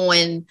look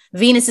on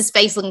Venus's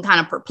face looking kind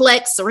of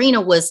perplexed.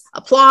 Serena was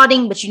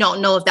applauding, but you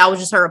don't know if that was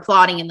just her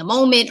applauding in the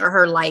moment or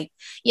her, like,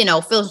 you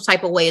know, feel some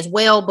type of way as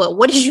well. But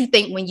what did you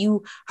think when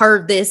you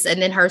heard this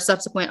and then her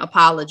subsequent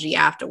apology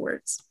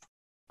afterwards?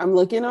 I'm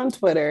looking on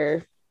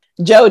Twitter.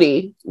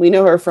 Jody, we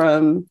know her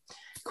from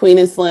Queen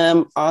and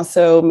Slim,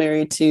 also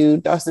married to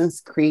Dawson's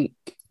Creek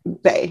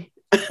Bay.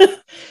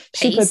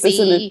 She put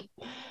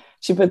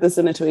this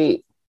in a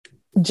tweet.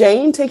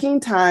 Jane taking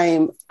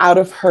time out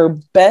of her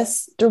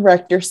best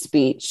director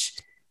speech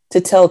to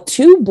tell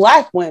two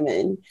Black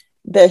women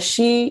that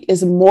she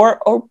is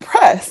more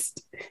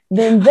oppressed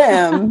than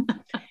them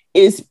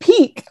is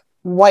peak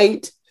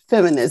white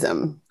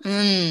feminism.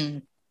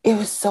 It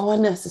was so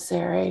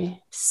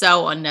unnecessary.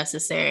 So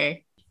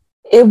unnecessary.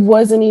 It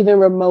wasn't even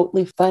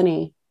remotely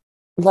funny.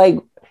 Like,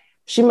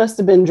 she must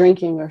have been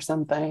drinking or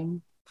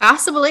something.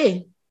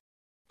 Possibly.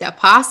 That's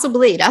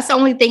the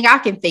only thing I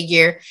can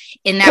figure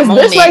in that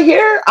moment. This right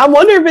here, I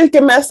wonder if it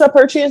can mess up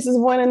her chances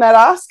of winning that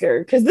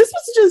Oscar. Because this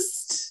was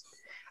just,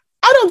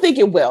 I don't think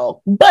it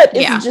will, but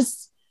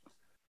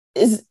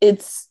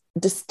it's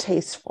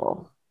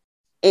distasteful.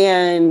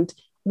 And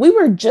we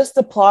were just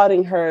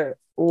applauding her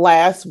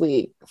last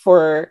week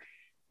for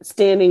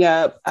standing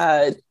up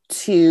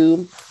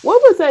to,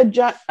 what was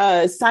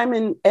that?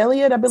 Simon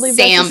Elliott, I believe.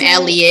 Sam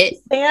Elliott.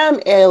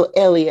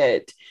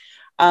 Elliott.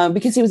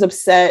 Because he was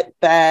upset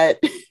that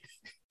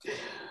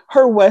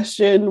her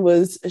Western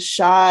was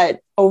shot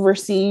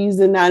overseas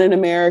and not in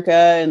America,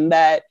 and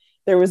that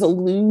there was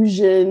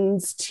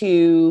allusions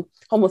to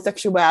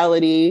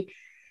homosexuality.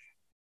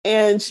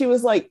 And she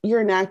was like,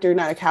 you're an actor,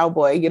 not a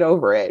cowboy. Get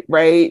over it,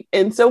 right?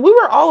 And so we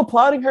were all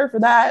applauding her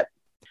for that.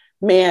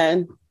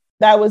 Man,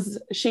 that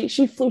was, she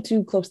flew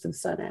too close to the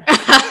sun.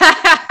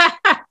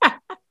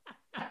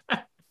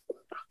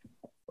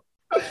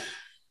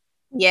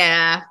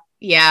 Yeah.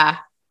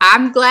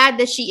 I'm glad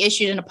that she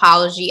issued an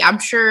apology. I'm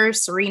sure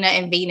Serena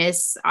and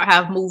Venus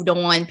have moved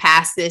on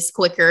past this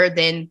quicker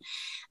than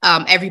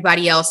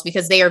everybody else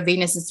because they are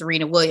Venus and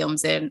Serena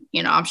Williams. And,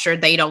 you know, I'm sure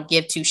they don't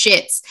give two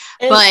shits.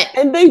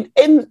 And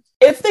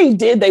if they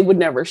did, they would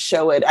never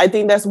show it. I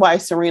think that's why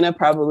Serena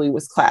probably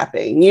was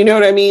clapping. You know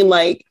what I mean?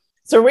 Like,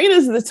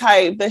 Serena's the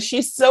type that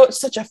she's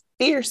such a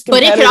fierce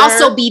competitor. But it could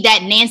also be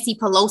that Nancy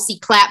Pelosi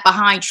clap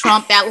behind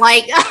Trump that,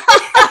 like...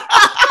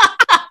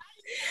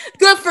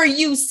 Good for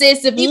you,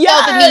 sis. If you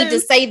felt the need to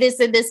say this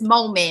in this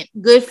moment,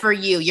 good for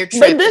you. You're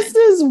tripping. But this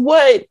is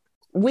what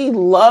we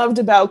loved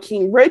about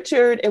King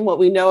Richard and what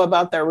we know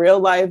about their real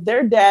life,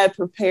 their dad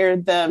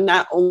prepared them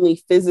not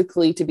only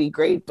physically to be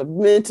great, but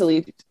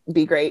mentally to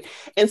be great.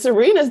 And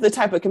Serena's the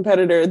type of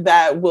competitor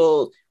that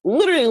will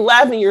literally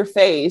laugh in your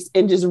face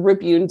and just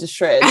rip you into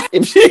shreds.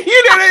 If you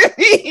know what I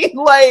mean?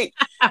 Like,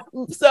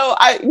 so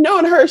I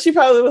knowing her, she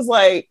probably was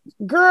like,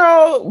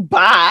 girl,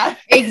 bye.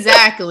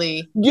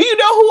 Exactly. Do you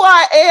know who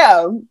I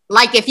am?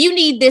 Like, if you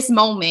need this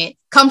moment,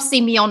 come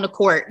see me on the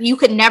court. You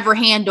could never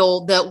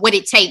handle what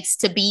it takes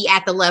to be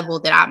at the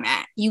level that I'm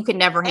at. You could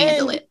never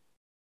handle it.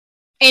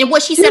 And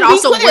what she said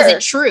also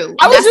wasn't true.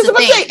 I was just about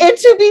to say, and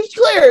to be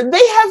clear,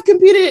 they have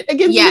competed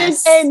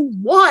against men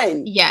and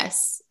won.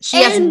 Yes. She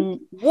has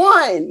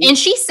won. And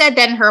she said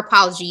that in her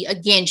apology.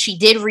 Again, she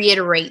did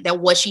reiterate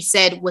that what she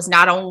said was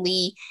not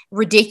only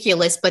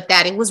ridiculous, but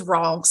that it was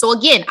wrong. So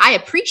again, I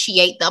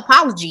appreciate the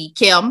apology,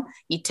 Kim.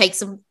 You take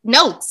some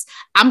notes.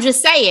 I'm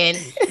just saying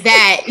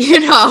that,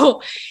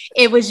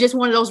 it was just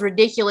one of those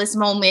ridiculous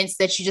moments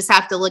that you just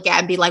have to look at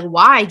and be like,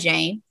 why,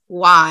 Jane?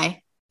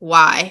 Why?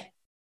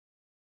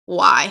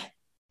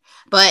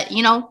 But,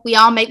 we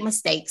all make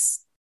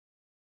mistakes.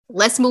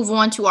 Let's move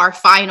on to our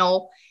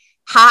final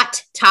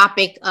hot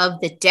topic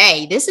of the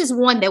day. This is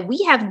one that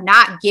we have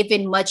not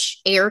given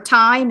much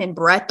airtime and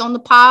breath on the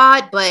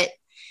pod, but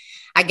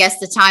I guess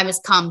the time has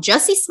come.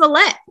 Jussie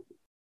Smollett,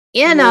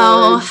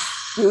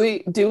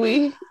 Do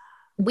we?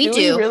 We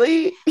do.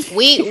 Really?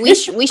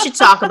 We should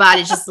talk about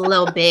it just a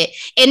little bit.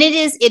 And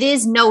it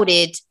is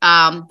noted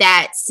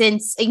that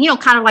since,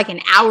 kind of like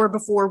an hour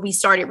before we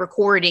started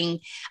recording,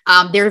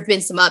 there have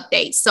been some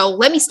updates. So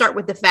let me start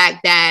with the fact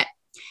that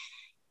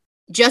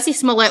Jussie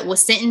Smollett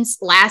was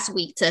sentenced last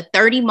week to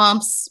 30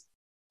 months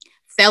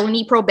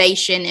felony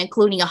probation,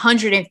 including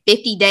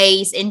 150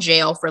 days in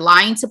jail for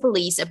lying to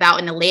police about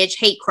an alleged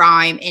hate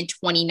crime in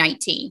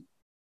 2019.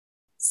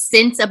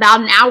 Since about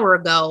an hour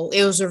ago,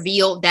 it was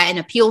revealed that an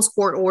appeals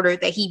court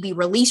ordered that he be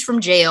released from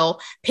jail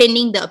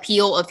pending the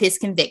appeal of his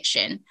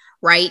conviction.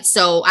 Right.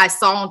 So I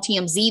saw on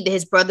TMZ that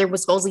his brother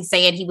was supposedly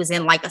saying he was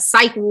in like a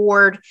psych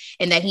ward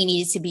and that he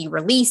needed to be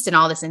released and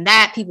all this and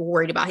that. People were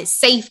worried about his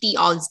safety,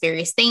 all these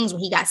various things.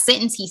 When he got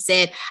sentenced, he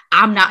said,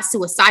 I'm not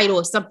suicidal.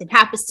 If something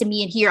happens to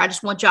me in here, I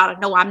just want y'all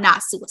to know I'm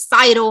not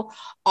suicidal,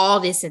 all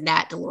this and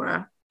that,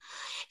 Delora.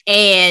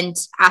 And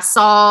I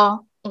saw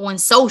on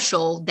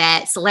social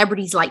that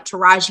celebrities like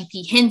Taraji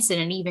P. Henson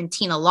and even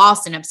Tina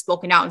Lawson have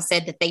spoken out and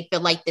said that they feel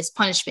like this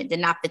punishment did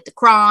not fit the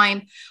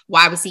crime.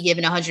 Why was he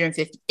given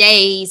 150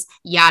 days?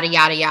 Yada,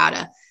 yada,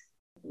 yada.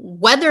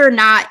 Whether or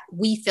not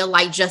we feel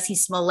like Jussie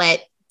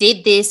Smollett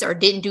did this or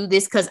didn't do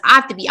this, because I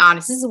have to be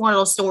honest, this is one of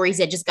those stories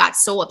that just got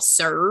so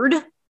absurd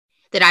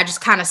that I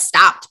just kind of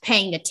stopped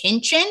paying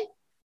attention.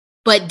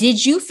 But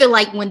did you feel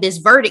like when this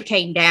verdict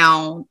came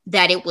down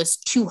that it was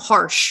too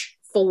harsh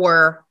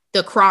for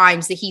the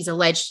crimes that he's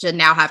alleged to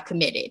now have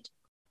committed?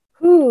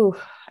 Ooh,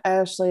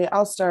 Ashley,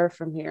 I'll start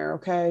from here,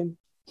 okay?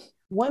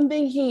 One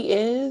thing he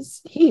is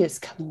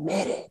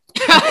committed.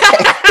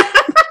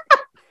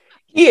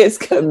 He is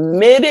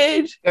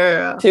committed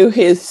to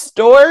his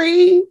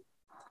story,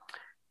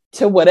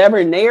 to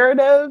whatever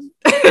narrative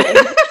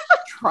he's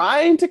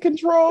trying to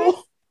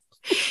control.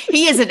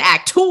 He is an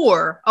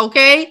actor,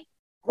 okay?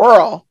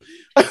 Girl,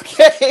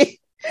 okay?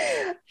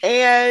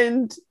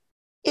 And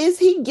is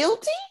he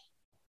guilty?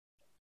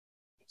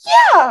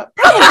 Yeah,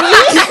 probably.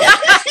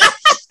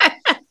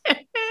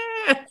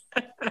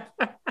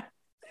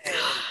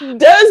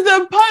 Does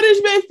the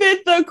punishment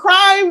fit the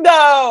crime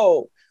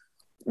though?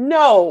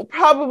 No,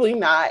 probably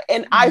not.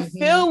 And I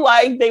feel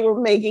like they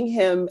were making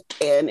him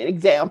an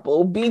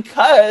example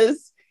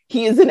because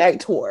he is an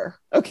actor,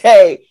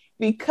 okay?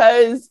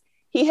 Because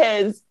he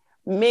has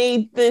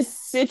made this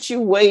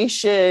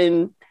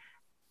situation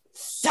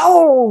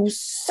so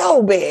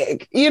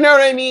big. You know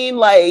what I mean?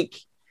 Like,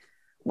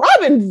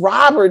 Robin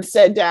Roberts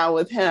sat down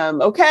with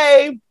him,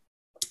 okay?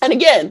 And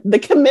again, the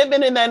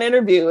commitment in that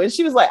interview. And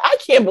she was like, I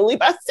can't believe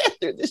I sat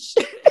through this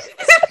shit.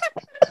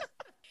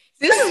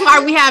 This is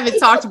why we haven't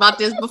talked about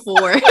this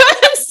before.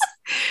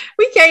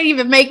 We can't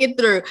even make it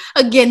through.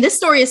 Again, this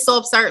story is so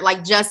absurd,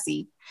 like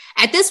Jussie.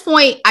 At this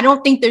point, I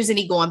don't think there's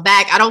any going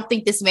back. I don't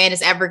think this man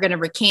is ever going to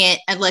recant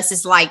unless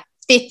it's like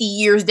 50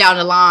 years down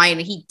the line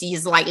and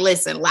he's like,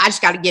 listen, I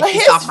just got to get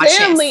this off my chest.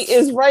 His family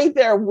is right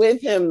there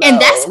with him, though.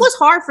 And that's what's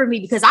hard for me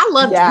because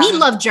we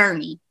love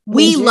Journey.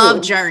 We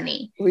love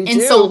Journey.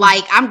 So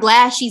like, I'm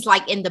glad she's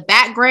like in the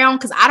background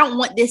because I don't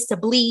want this to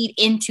bleed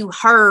into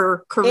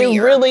her career.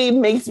 It really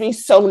makes me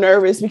so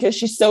nervous because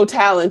she's so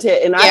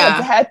talented. And I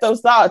have had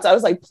those thoughts. I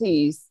was like,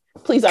 please,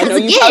 I know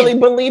you probably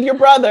believe your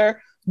brother,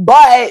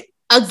 but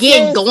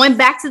again, going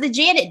back to the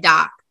Janet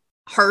doc,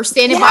 her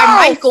standing by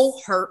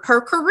Michael,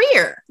 her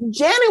career.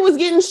 Janet was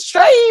getting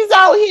strays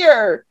out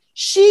here.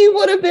 She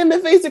would have been the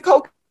face of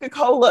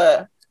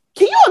Coca-Cola.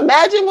 Can you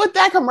imagine what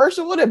that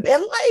commercial would have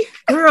been like?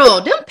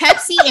 Girl, them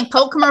Pepsi and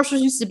Coke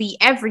commercials used to be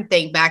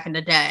everything back in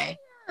the day.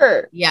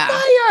 Fire.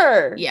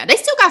 Yeah, they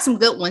still got some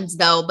good ones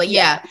though. But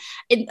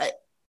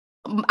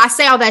I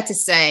say all that to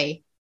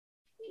say,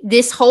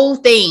 this whole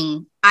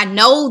thing, I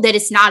know that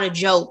it's not a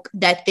joke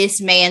that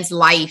this man's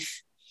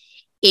life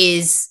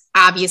is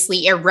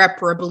obviously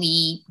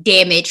irreparably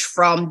damaged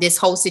from this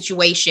whole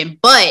situation.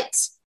 But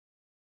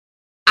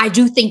I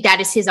do think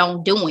that is his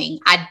own doing.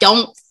 I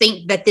don't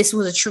think that this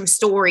was a true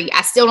story.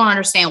 I still don't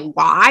understand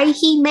why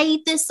he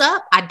made this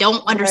up. I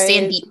don't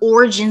understand the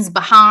origins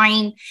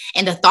behind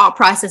and the thought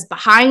process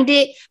behind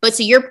it. But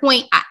to your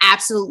point, I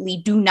absolutely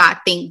do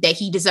not think that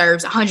he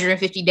deserves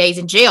 150 days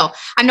in jail.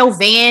 I know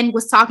Van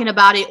was talking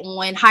about it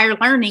on Higher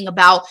Learning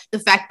about the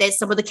fact that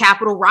some of the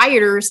Capitol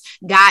rioters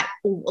got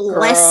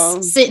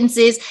less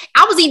sentences.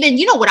 I was even,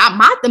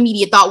 my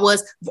immediate thought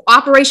was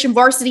Operation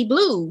Varsity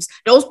Blues.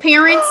 Those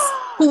parents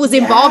who was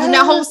involved in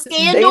that whole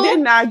scandal. They did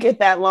not get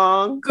that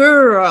long.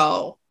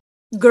 Girl.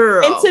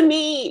 And to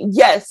me,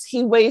 yes,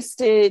 he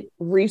wasted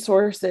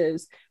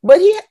resources, but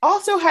he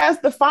also has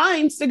the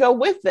fines to go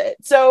with it.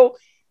 So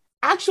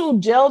actual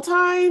jail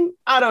time,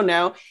 I don't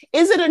know.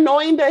 Is it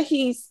annoying that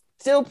he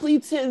still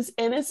pleads his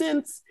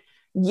innocence?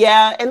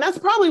 Yeah. And that's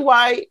probably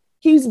why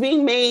he's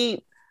being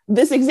made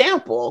this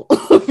example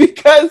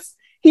because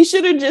he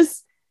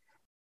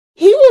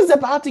was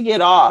about to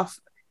get off.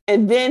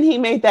 And then he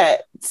made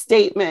that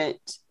statement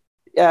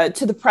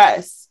to the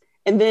press.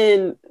 And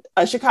then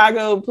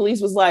Chicago police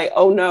was like,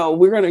 oh, no,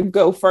 we're going to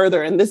go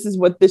further. And this is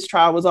what this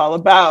trial was all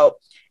about.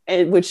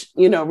 And which,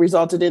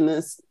 resulted in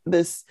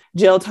this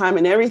jail time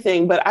and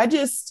everything. But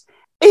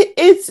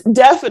it's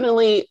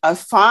definitely a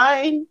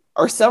fine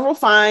or several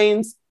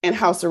fines and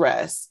house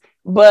arrest.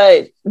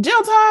 But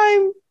jail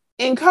time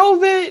in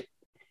COVID,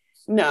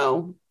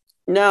 no,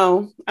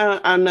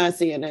 I'm not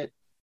seeing it.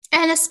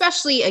 And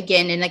especially,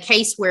 again, in a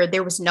case where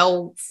there was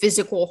no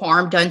physical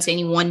harm done to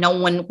anyone, no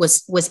one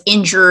was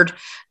injured,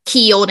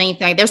 killed,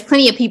 anything. There's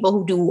plenty of people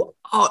who do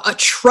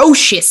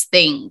atrocious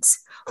things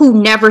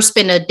who never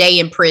spend a day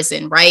in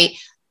prison, right?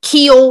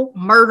 Kill,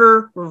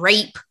 murder,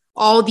 rape,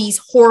 all these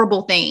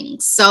horrible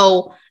things.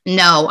 So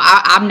no,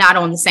 I'm not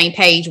on the same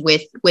page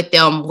with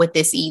them with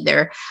this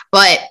either.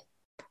 But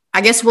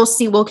I guess we'll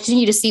see. We'll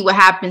continue to see what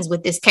happens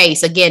with this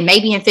case. Again,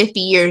 maybe in 50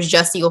 years,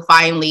 Jussie will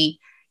finally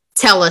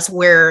tell us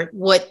where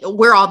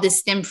all this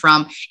stemmed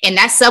from. And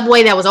that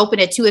subway that was open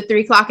at 2 or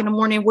 3 o'clock in the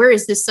morning, where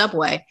is this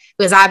subway?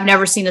 Because I've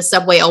never seen a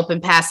subway open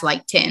past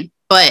like 10.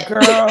 But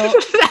girl,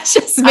 that's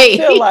just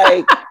me.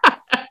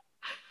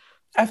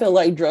 I feel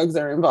like drugs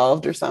are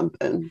involved or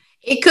something.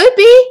 It could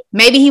be.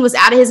 Maybe he was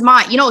out of his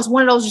mind. It's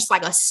one of those just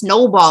like a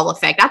snowball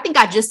effect. I think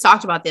I just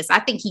talked about this. I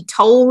think he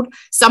told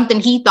something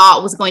he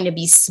thought was going to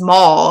be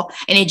small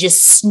and it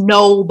just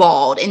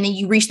snowballed. And then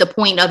you reach the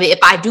point of it. If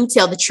I do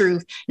tell the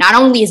truth, not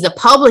only is the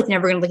public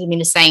never going to look at me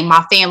the same,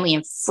 my family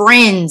and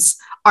friends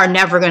are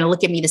never going to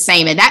look at me the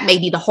same. And that may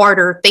be the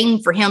harder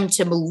thing for him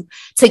to move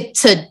to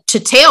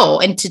tell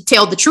and to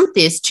tell the truth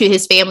is to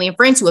his family and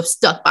friends who have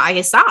stuck by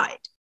his side.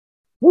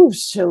 Ooh,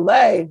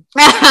 Chile.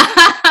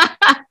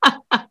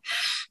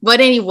 But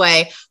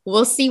anyway,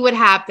 we'll see what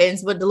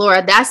happens. But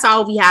Delora, that's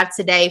all we have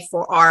today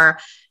for our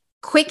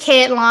quick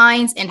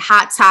headlines and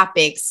hot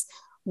topics.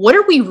 What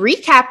are we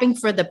recapping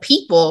for the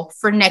people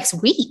for next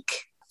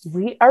week?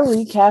 We are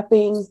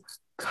recapping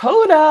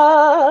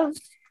Coda,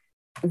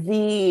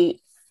 the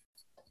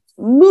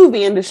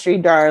movie industry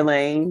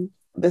darling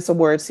this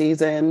award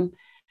season.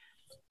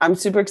 I'm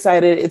super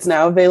excited. It's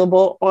now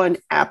available on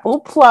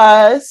Apple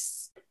Plus.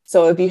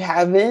 So if you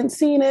haven't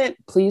seen it,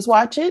 please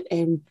watch it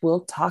and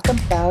we'll talk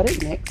about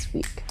it next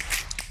week.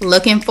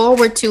 Looking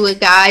forward to it,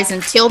 guys.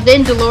 Until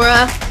then,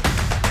 Delora.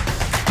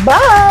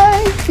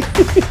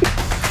 Bye.